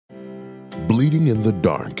Bleeding in the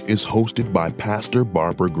Dark is hosted by Pastor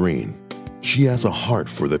Barbara Green. She has a heart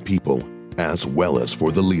for the people as well as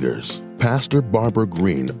for the leaders. Pastor Barbara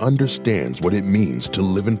Green understands what it means to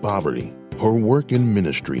live in poverty. Her work in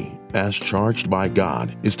ministry, as charged by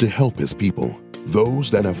God, is to help His people,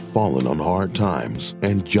 those that have fallen on hard times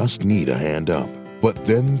and just need a hand up. But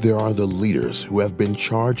then there are the leaders who have been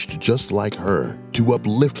charged just like her to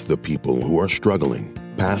uplift the people who are struggling.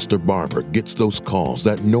 Pastor Barbara gets those calls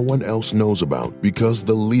that no one else knows about because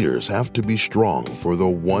the leaders have to be strong for the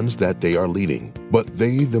ones that they are leading, but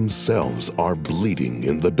they themselves are bleeding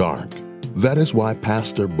in the dark. That is why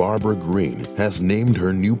Pastor Barbara Green has named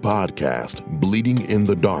her new podcast, Bleeding in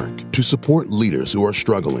the Dark, to support leaders who are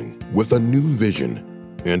struggling with a new vision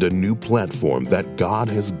and a new platform that God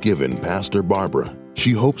has given Pastor Barbara.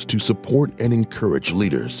 She hopes to support and encourage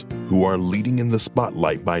leaders who are leading in the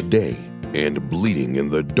spotlight by day and bleeding in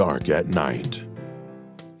the dark at night.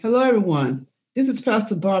 Hello, everyone. This is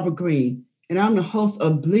Pastor Barbara Green, and I'm the host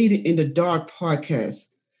of Bleeding in the Dark podcast.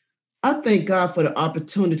 I thank God for the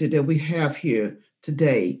opportunity that we have here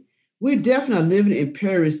today. We're definitely living in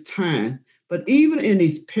perilous times, but even in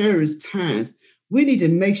these perilous times, we need to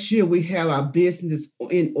make sure we have our businesses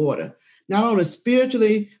in order, not only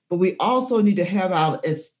spiritually, but we also need to have our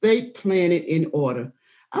estate planning in order.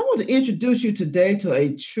 I want to introduce you today to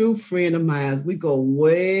a true friend of mine. We go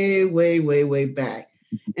way, way, way, way back.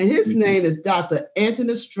 And his name is Dr.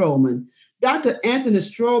 Anthony Stroman. Dr. Anthony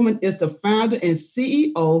Stroman is the founder and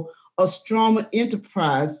CEO of Stroman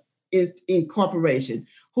Enterprise Incorporation,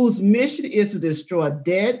 whose mission is to destroy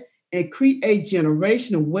debt and create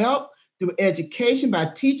generational wealth through education by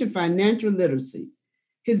teaching financial literacy.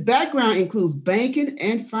 His background includes banking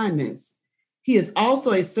and finance. He is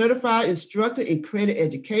also a certified instructor in credit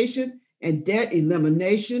education and debt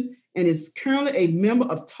elimination and is currently a member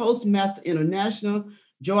of Toastmasters International,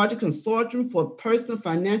 Georgia Consortium for Personal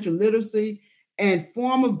Financial Literacy, and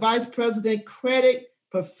former Vice President, Credit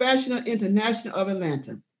Professional International of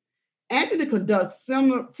Atlanta. Anthony conducts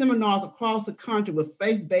seminars across the country with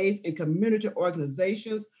faith-based and community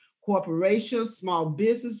organizations, corporations, small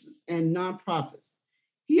businesses, and nonprofits.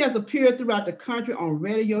 He has appeared throughout the country on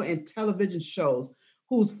radio and television shows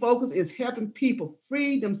whose focus is helping people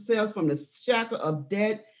free themselves from the shackle of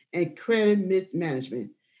debt and credit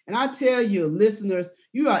mismanagement. And I tell you, listeners,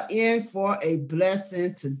 you are in for a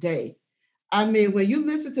blessing today. I mean, when you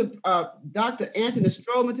listen to Dr. Anthony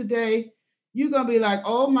Stroman today, you're going to be like,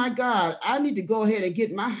 oh my God, I need to go ahead and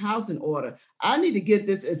get my house in order. I need to get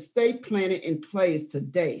this estate planning in place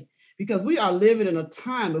today because we are living in a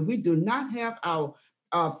time if we do not have our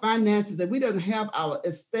finances, if we doesn't have our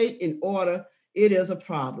estate in order, it is a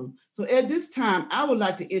problem. So at this time, I would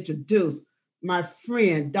like to introduce my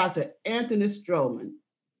friend, Dr. Anthony Stroman.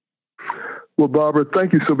 Well, Barbara,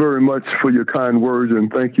 thank you so very much for your kind words,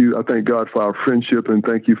 and thank you. I thank God for our friendship, and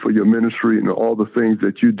thank you for your ministry and all the things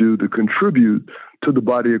that you do to contribute to the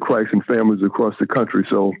body of Christ and families across the country.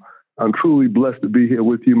 So I'm truly blessed to be here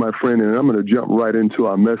with you, my friend, and I'm going to jump right into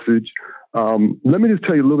our message. Let me just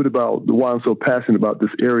tell you a little bit about why I'm so passionate about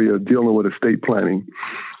this area of dealing with estate planning.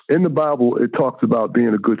 In the Bible, it talks about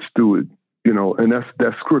being a good steward, and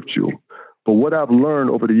that's scriptural. But what I've learned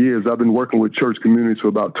over the years, I've been working with church communities for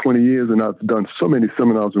about 20 years, and I've done so many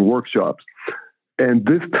seminars and workshops. And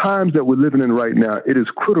this times that we're living in right now, it is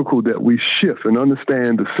critical that we shift and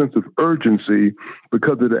understand the sense of urgency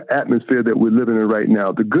because of the atmosphere that we're living in right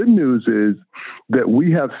now. The good news is that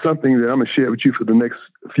we have something that I'm going to share with you for the next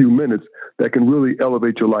few minutes that can really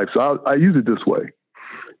elevate your life. So I use it this way.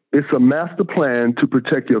 It's a master plan to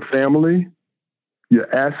protect your family,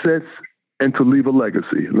 your assets, and to leave a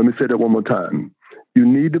legacy. Let me say that one more time. You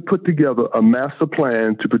need to put together a master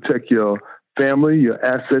plan to protect your family, your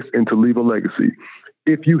assets, and to leave a legacy.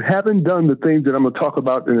 If you haven't done the things that I'm going to talk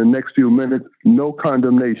about in the next few minutes, no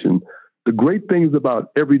condemnation. The great things about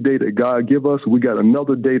every day that God give us, we got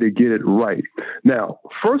another day to get it right. Now,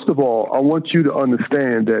 first of all, I want you to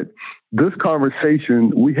understand that this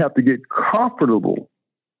conversation, we have to get comfortable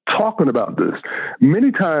talking about this.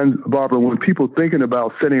 Many times, Barbara, when people thinking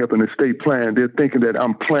about setting up an estate plan, they're thinking that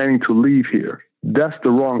I'm planning to leave here. That's the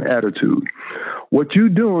wrong attitude. What you're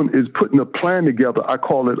doing is putting a plan together. I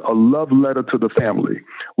call it a love letter to the family.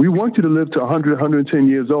 We want you to live to 100, 110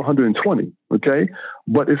 years old, 120, okay?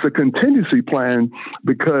 But it's a contingency plan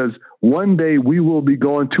because one day we will be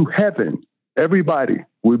going to heaven. Everybody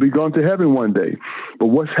will be going to heaven one day. But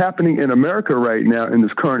what's happening in America right now in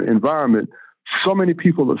this current environment, so many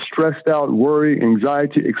people are stressed out, worry,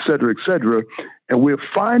 anxiety, et cetera, and we're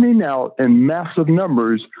finding out in massive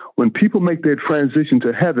numbers when people make their transition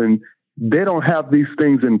to heaven, they don't have these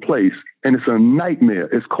things in place, and it's a nightmare.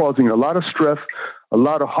 It's causing a lot of stress, a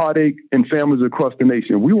lot of heartache in families across the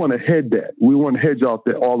nation. We want to head that. We want to hedge off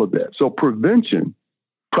all of that. So prevention,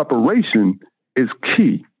 preparation is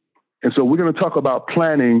key. And so we're going to talk about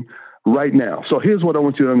planning right now. So here's what I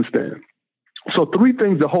want you to understand. So 3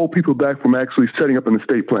 things that hold people back from actually setting up an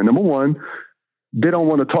estate plan. Number 1, they don't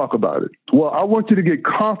want to talk about it. Well, I want you to get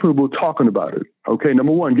comfortable talking about it. Okay.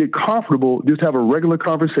 Number 1, get comfortable. Just have a regular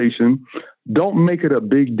conversation. Don't make it a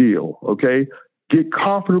big deal. Okay. Get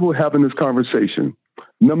comfortable having this conversation.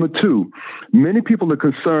 Number 2, many people are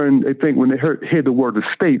concerned. They think when they hear the word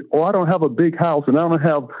estate, oh, I don't have a big house and I don't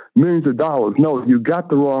have millions of dollars. No, you got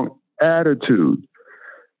the wrong attitude.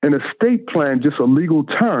 An estate plan, just a legal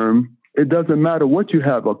term. It doesn't matter what you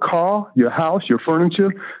have, a car, your house, your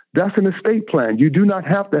furniture. That's an estate plan. You do not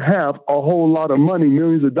have to have a whole lot of money,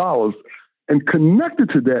 millions of dollars. And connected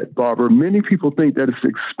to that, Barbara, many people think that it's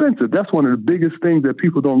expensive. That's one of the biggest things that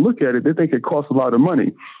people don't look at it. They think it costs a lot of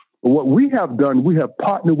money. But what we have done, we have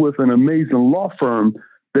partnered with an amazing law firm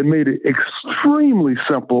that made it extremely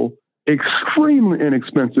simple, extremely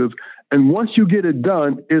inexpensive. And once you get it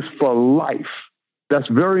done, it's for life. That's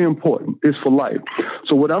very important. It's for life.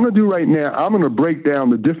 So what I'm going to do right now, I'm going to break down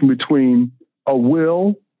the difference between a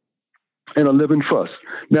will and a living trust.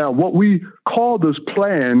 Now, what we call this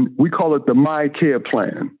plan, we call it the My Care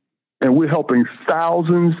Plan. And we're helping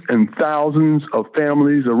thousands and thousands of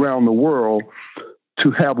families around the world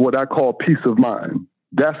to have what I call peace of mind.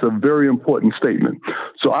 That's a very important statement.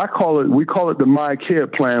 So we call it the My Care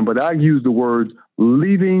Plan, but I use the word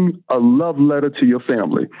leaving a love letter to your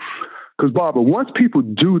family. Because, Barbara, once people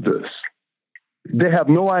do this, they have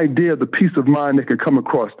no idea the peace of mind that could come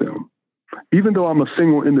across them. Even though I'm a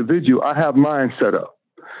single individual, I have mine set up.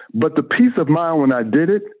 But the peace of mind when I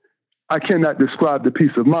did it, I cannot describe the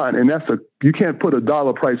peace of mind. And you can't put a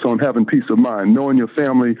dollar price on having peace of mind, knowing your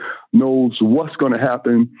family knows what's going to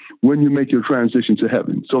happen when you make your transition to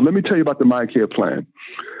heaven. So let me tell you about the My Care Plan.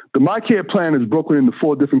 The My Care Plan is broken into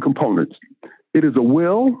 4 different components. It is a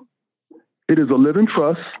will, it is a living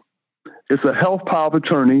trust, it's a health power of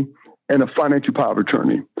attorney, and a financial power of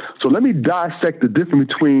attorney. So let me dissect the difference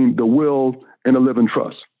between the will and a living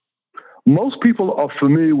trust. Most people are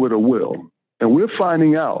familiar with a will, and we're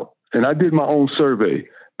finding out, and I did my own survey,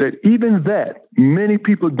 that even that, many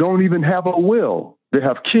people don't even have a will. They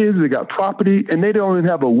have kids, they got property, and they don't even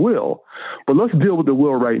have a will. But let's deal with the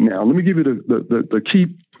will right now. Let me give you the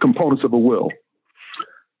key components of a will.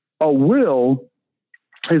 A will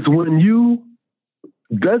is when you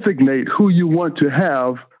designate who you want to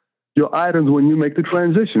have your items when you make the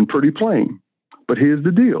transition. Pretty plain. But here's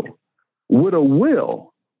the deal. With a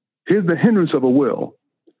will, here's the hindrance of a will.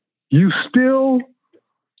 You still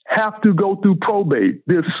have to go through probate.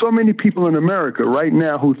 There's so many people in America right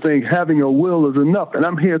now who think having a will is enough, and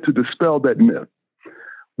I'm here to dispel that myth.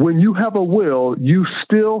 When you have a will, you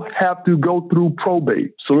still have to go through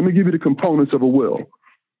probate. So let me give you the components of a will.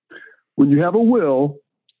 When you have a will,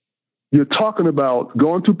 you're talking about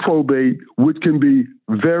going through probate, which can be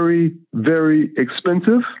very, very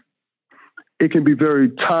expensive. It can be very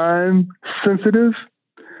time sensitive.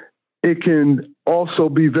 It can also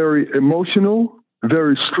be very emotional,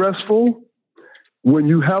 very stressful. When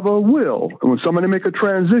you have a will, and when somebody make a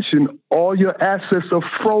transition, all your assets are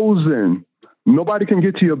frozen. Nobody can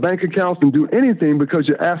get to your bank accounts and do anything because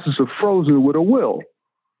your assets are frozen with a will.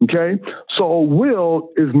 Okay? So a will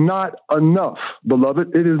is not enough,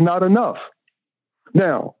 beloved. It is not enough.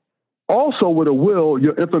 Now, also with a will,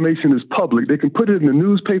 your information is public. They can put it in the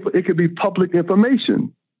newspaper. It could be public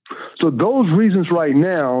information. So those reasons right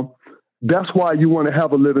now, that's why you want to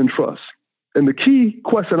have a living trust. And the key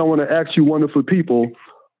question I want to ask you, wonderful people,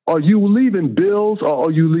 are you leaving bills or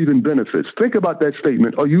are you leaving benefits? Think about that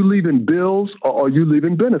statement. Are you leaving bills or are you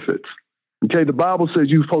leaving benefits? Okay, the Bible says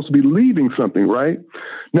you're supposed to be leaving something, right?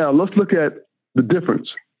 Now, let's look at the difference.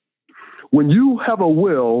 When you have a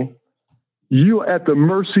will, you're at the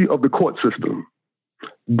mercy of the court system.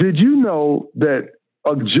 Did you know that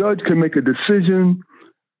a judge can make a decision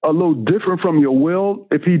a little different from your will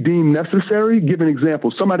if he deemed necessary? Give an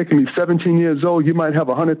example. Somebody can be 17 years old. You might have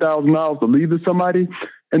 $100,000 to leave to somebody.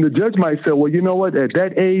 And the judge might say, well, you know what? At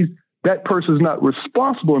that age, that person's not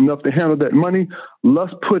responsible enough to handle that money.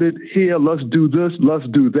 Let's put it here. Let's do this. Let's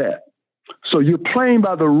do that. So you're playing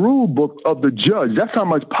by the rule book of the judge. That's how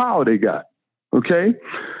much power they got. Okay?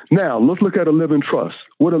 Now, let's look at a living trust.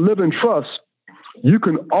 With a living trust, you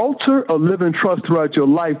can alter a living trust throughout your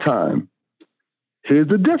lifetime. Here's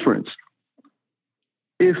the difference.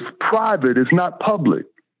 It's private. It's not public.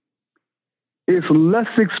 It's less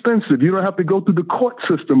expensive. You don't have to go through the court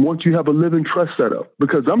system once you have a living trust set up.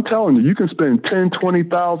 Because I'm telling you, you can spend $10,000,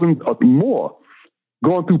 $20,000 or more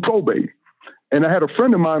going through probate. And I had a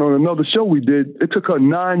friend of mine on another show we did. It took her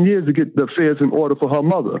 9 years to get the affairs in order for her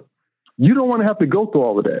mother. You don't want to have to go through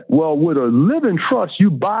all of that. Well, with a living trust,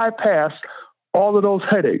 you bypass all of those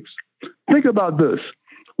headaches. Think about this.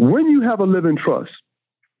 When you have a living trust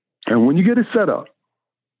and when you get it set up,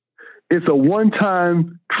 it's a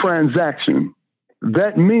one-time transaction.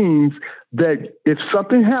 That means that if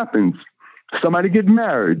something happens, somebody get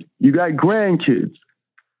married, you got grandkids,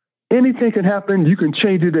 anything can happen. You can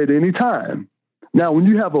change it at any time. Now, when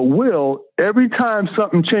you have a will, every time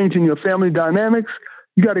something changes in your family dynamics,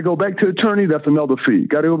 you got to go back to attorney. That's another fee.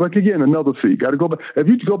 Got to go back again, another fee. Got to go back. If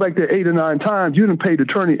you go back there 8 or 9 times, you didn't pay the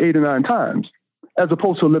attorney 8 or 9 times, as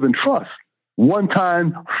opposed to a living trust, one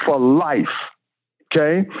time for life.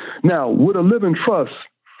 Okay. Now, with a living trust,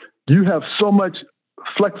 you have so much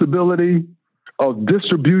flexibility of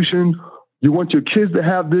distribution. You want your kids to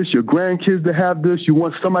have this, your grandkids to have this. You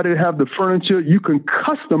want somebody to have the furniture. You can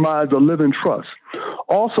customize a living trust.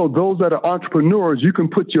 Also, those that are entrepreneurs, you can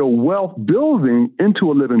put your wealth building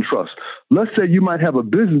into a living trust. Let's say you might have a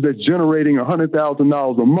business that's generating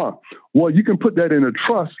 $100,000 a month. Well, you can put that in a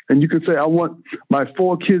trust and you can say, I want my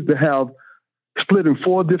 4 kids to have split in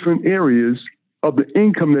 4 different areas of the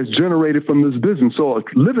income that's generated from this business. So a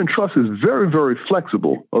living trust is very, very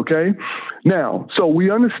flexible, okay? Now, so we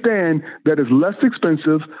understand that it's less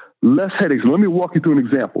expensive, less headaches. Let me walk you through an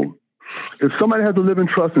example. If somebody has a living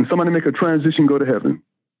trust and somebody make a transition, go to heaven,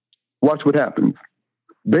 watch what happens.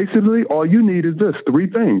 Basically, all you need is this, 3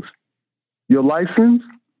 things. Your license,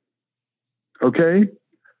 okay?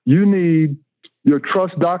 You need your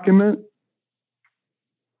trust document,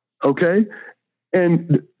 okay?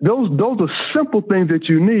 And those are simple things that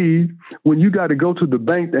you need when you got to go to the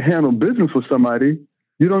bank to handle business for somebody.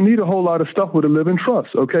 You don't need a whole lot of stuff with a living trust,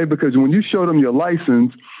 okay? Because when you show them your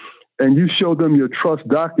license and you show them your trust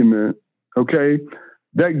document, okay,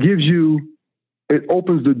 that gives you, it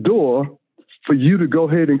opens the door for you to go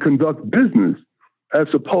ahead and conduct business as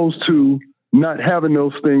opposed to not having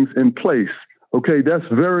those things in place. Okay, that's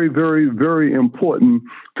very, very, very important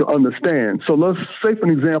to understand. So let's say, for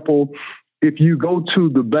an example, if you go to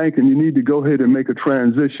the bank and you need to go ahead and make a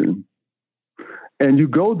transition, and you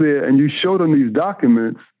go there and you show them these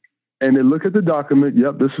documents, and they look at the document,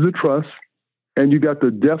 yep, this is a trust, and you got the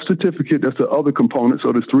death certificate, that's the other component.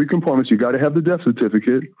 So there's 3 components. You got to have the death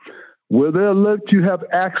certificate, where they'll let you have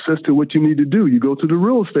access to what you need to do. You go to the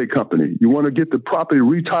real estate company. You want to get the property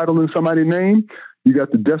retitled in somebody's name, you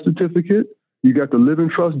got the death certificate, you got the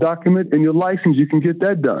living trust document, and your license, you can get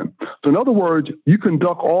that done. So in other words, you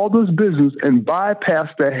conduct all this business and bypass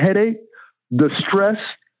the headache, the stress,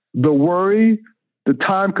 the worry, the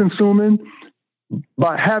time consuming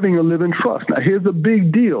by having a living trust. Now, here's a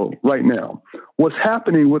big deal right now. What's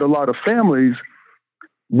happening with a lot of families,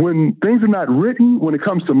 when things are not written, when it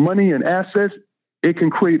comes to money and assets, it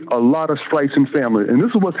can create a lot of strife in family. And this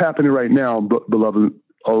is what's happening right now, beloved.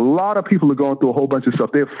 A lot of people are going through a whole bunch of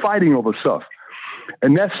stuff. They're fighting over stuff.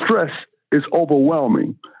 And that stress is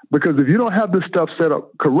overwhelming because if you don't have this stuff set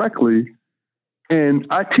up correctly, and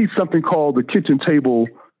I teach something called the kitchen table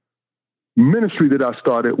ministry that I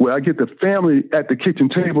started, where I get the family at the kitchen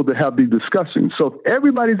table to have these discussions. So if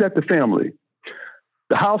everybody's at the family,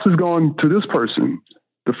 the house is going to this person,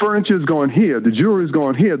 the furniture is going here, the jewelry is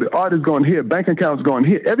going here, the art is going here, bank account's going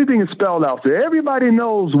here. Everything is spelled out. So everybody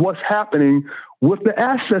knows what's happening with the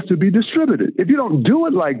assets to be distributed. If you don't do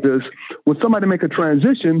it like this, when somebody make a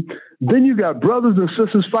transition, then you got brothers and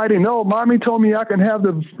sisters fighting. No, mommy told me I can have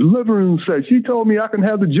the living room set. She told me I can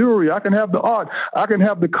have the jewelry. I can have the art. I can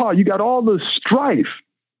have the car. You got all this strife,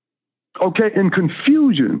 okay, and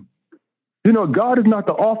confusion. You know, God is not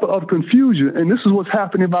the author of confusion. And this is what's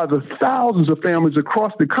happening by the thousands of families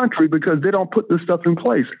across the country because they don't put this stuff in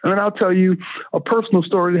place. And I'll tell you a personal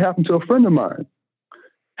story that happened to a friend of mine.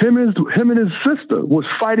 Him and his sister was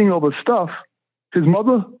fighting over stuff. His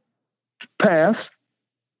mother passed,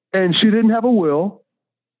 and she didn't have a will.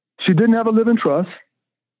 She didn't have a living trust.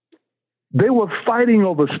 They were fighting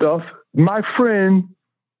over stuff. My friend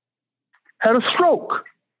had a stroke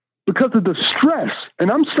because of the stress. And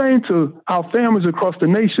I'm saying to our families across the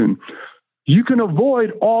nation, you can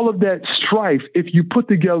avoid all of that strife if you put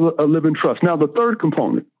together a living trust. Now, the third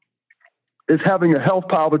component is having a health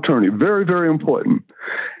power of attorney. Very, very important.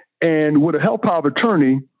 And with a health power of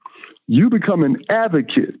attorney, you become an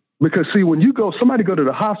advocate. Because, see, when somebody go to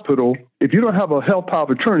the hospital, if you don't have a health power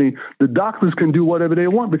of attorney, the doctors can do whatever they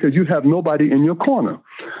want because you have nobody in your corner.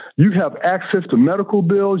 You have access to medical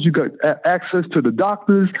bills. You got access to the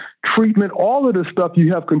doctors, treatment, all of this stuff.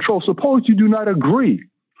 You have control. Suppose you do not agree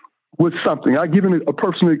with something. I'll give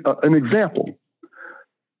an example.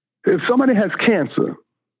 If somebody has cancer,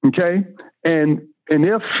 okay, and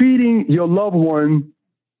they're feeding your loved one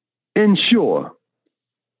Ensure,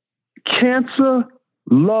 cancer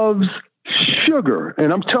loves sugar.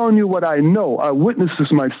 And I'm telling you what I know. I witnessed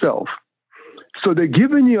this myself. So they're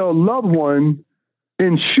giving your loved one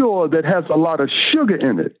Ensure that has a lot of sugar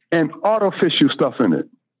in it and artificial stuff in it.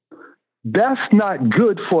 That's not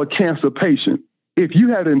good for a cancer patient. If you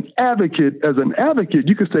had an advocate,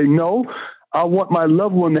 you could say, no, I want my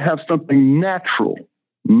loved one to have something natural,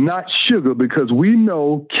 not sugar, because we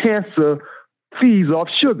know cancer feeds off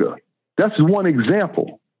sugar. That's one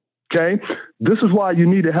example. Okay. This is why you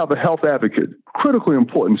need to have a health advocate. Critically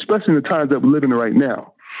important, especially in the times that we're living in right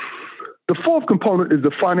now. The fourth component is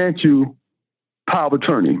the financial power of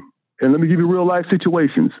attorney. And let me give you real life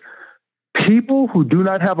situations. People who do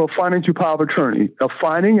not have a financial power of attorney are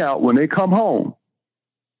finding out when they come home,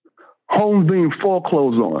 homes being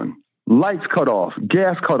foreclosed on, lights cut off,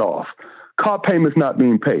 gas cut off, car payments not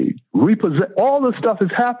being paid, all this stuff is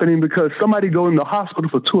happening because somebody go in the hospital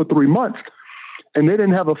for 2 or 3 months and they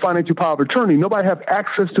didn't have a financial power of attorney. Nobody have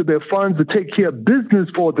access to their funds to take care of business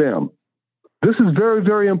for them. This is very,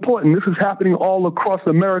 very important. This is happening all across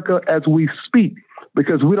America as we speak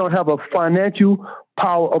because we don't have a financial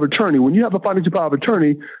power of attorney. When you have a financial power of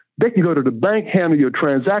attorney, they can go to the bank, handle your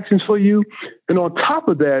transactions for you. And on top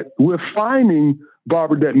of that, we're finding,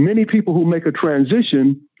 Barbara, that many people who make a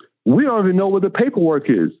transition, we don't even know where the paperwork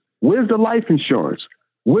is. Where's the life insurance?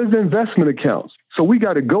 Where's the investment accounts? So we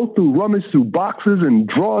got to go rummage through boxes and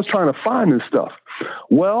drawers trying to find this stuff.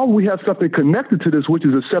 Well, we have something connected to this, which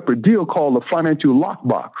is a separate deal called a financial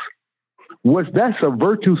lockbox. That's a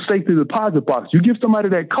virtual safety deposit box. You give somebody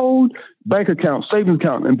that code, bank account, savings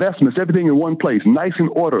account, investments, everything in one place, nice and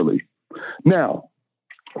orderly. Now,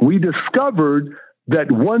 we discovered that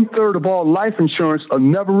 1/3 of all life insurance are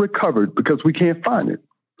never recovered because we can't find it.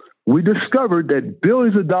 We discovered that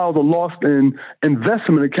billions of dollars are lost in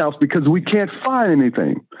investment accounts because we can't find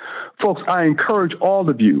anything. Folks, I encourage all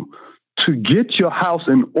of you to get your house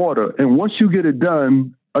in order. And once you get it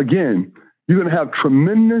done, again, you're going to have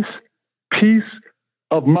tremendous peace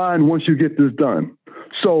of mind once you get this done.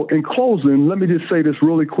 So in closing, let me just say this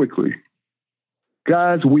really quickly.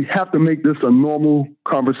 Guys, we have to make this a normal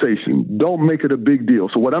conversation. Don't make it a big deal.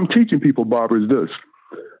 So what I'm teaching people, Barbara, is this,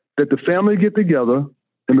 that the family get together,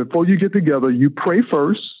 and before you get together, you pray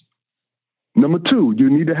first. Number 2, you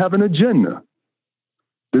need to have an agenda.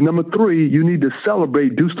 Then number 3, you need to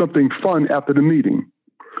celebrate, do something fun after the meeting.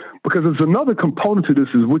 Because there's another component to this,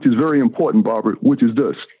 which is very important, Barbara, which is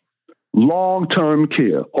this. Long-term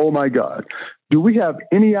care. Oh, my God. Do we have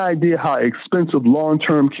any idea how expensive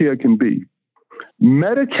long-term care can be?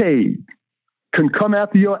 Medicaid can come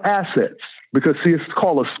after your assets because, see, it's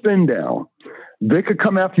called a spin down. They could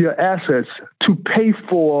come after your assets to pay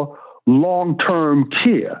for long-term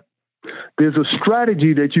care. There's a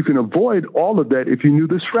strategy that you can avoid all of that if you knew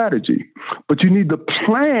the strategy. But you need to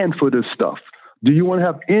plan for this stuff. Do you want to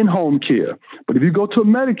have in-home care? But if you go to a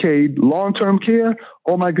Medicaid, long-term care,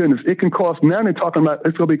 oh my goodness, it can cost, now they're talking about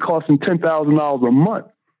it's going to be costing $10,000 a month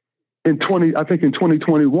in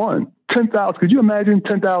 2021. 10,000, could you imagine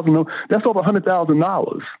 10,000? That's over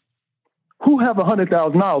 $100,000. Who have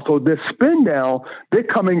 $100,000? So their spin down, they're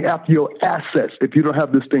coming after your assets if you don't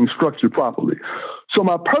have this thing structured properly. So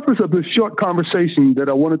my purpose of this short conversation that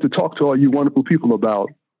I wanted to talk to all you wonderful people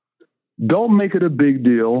about, don't make it a big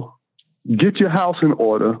deal. Get your house in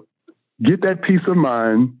order, get that peace of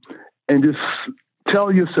mind, and just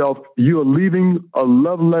tell yourself you are leaving a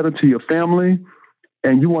love letter to your family,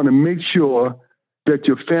 and you want to make sure that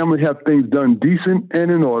your family have things done decent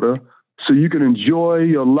and in order so you can enjoy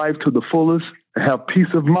your life to the fullest and have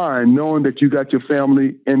peace of mind knowing that you got your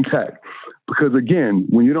family intact. Because again,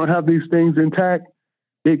 when you don't have these things intact,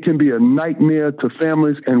 it can be a nightmare to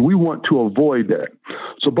families, and we want to avoid that.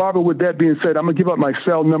 So, Barbara, with that being said, I'm going to give up my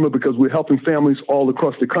cell number because we're helping families all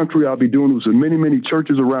across the country. I'll be doing this in many, many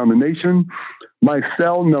churches around the nation. My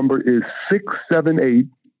cell number is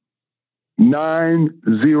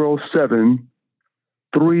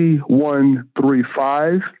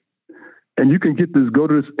 678-907-3135. And you can get this, go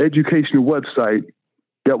to this educational website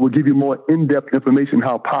that will give you more in-depth information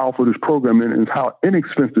how powerful this program is and how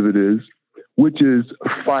inexpensive it is, which is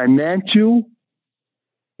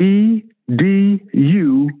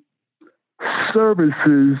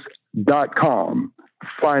financialeduservices.com.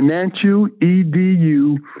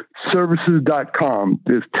 financialeduservices.com.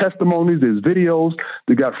 There's testimonies, there's videos.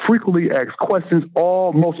 They got frequently asked questions.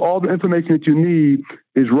 Almost all the information that you need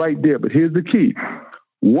is right there. But here's the key.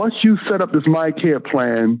 Once you set up this MyCare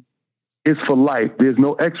plan, it's for life. There's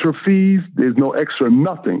no extra fees. There's no extra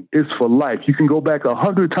nothing. It's for life. You can go back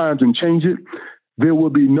 100 times and change it. There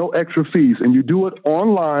will be no extra fees. And you do it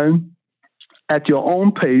online at your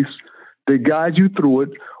own pace. They guide you through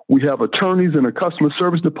it. We have attorneys and a customer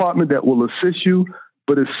service department that will assist you,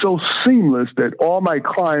 but it's so seamless that all my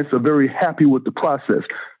clients are very happy with the process.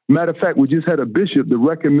 Matter of fact, we just had a bishop that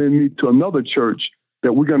recommended me to another church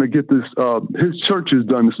that we're going to get this, his church has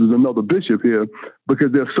done, this is another bishop here,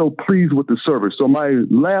 because they're so pleased with the service. So my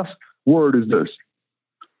last word is this.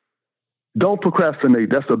 Don't procrastinate.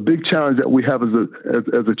 That's a big challenge that we have as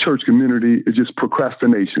a church community, is just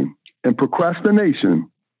procrastination. And procrastination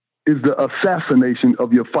is the assassination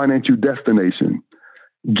of your financial destination.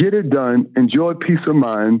 Get it done, enjoy peace of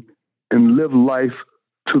mind, and live life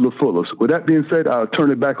to the fullest. With that being said, I'll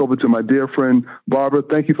turn it back over to my dear friend, Barbara.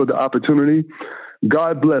 Thank you for the opportunity.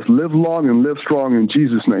 God bless. Live long and live strong in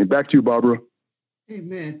Jesus' name. Back to you, Barbara.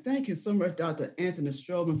 Amen. Thank you so much, Dr. Anthony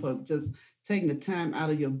Strobel, for just taking the time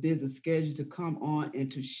out of your busy schedule to come on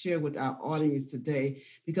and to share with our audience today,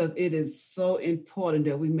 because it is so important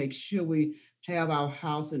that we make sure we have our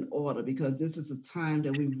house in order, because this is a time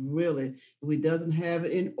that we doesn't have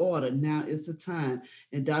it in order. Now is the time.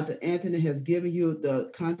 And Dr. Anthony has given you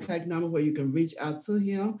the contact number where you can reach out to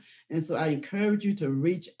him. And so I encourage you to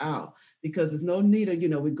reach out, because there's no need of,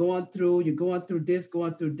 you're going through this,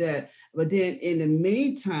 going through that. But then in the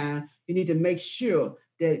meantime, you need to make sure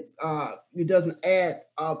that it doesn't add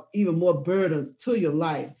even more burdens to your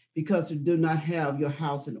life, because you do not have your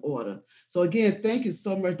house in order. So again, thank you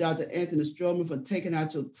so much, Dr. Anthony Strobel, for taking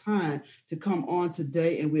out your time to come on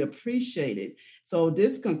today, and we appreciate it. So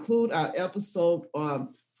this concludes our episode for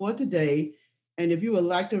today. And if you would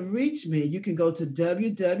like to reach me, you can go to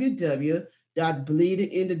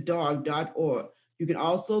www.bleedinginthedark.org. You can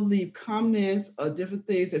also leave comments or different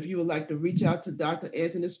things if you would like to reach out to Dr.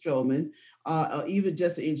 Anthony Strobel, or even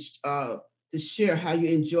just to share how you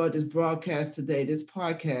enjoyed this broadcast today, this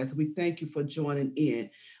podcast. We thank you for joining in.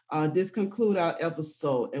 This concludes our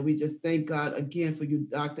episode, and we just thank God again for you,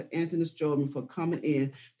 Dr. Anthony Strobel, for coming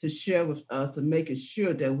in to share with us, to making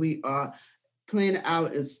sure that we are planning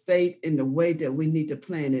our estate in the way that we need to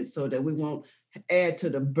plan it, so that we won't add to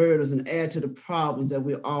the burdens and add to the problems that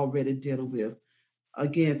we're already dealing with.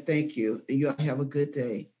 Again, thank you, and you have a good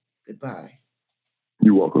day. Goodbye.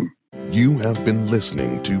 You're welcome. You have been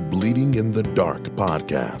listening to Bleeding in the Dark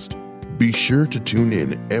podcast. Be sure to tune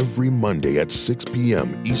in every Monday at 6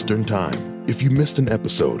 p.m. Eastern Time. If you missed an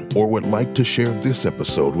episode or would like to share this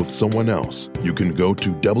episode with someone else, you can go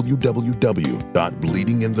to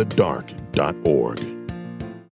www.bleedinginthedark.org.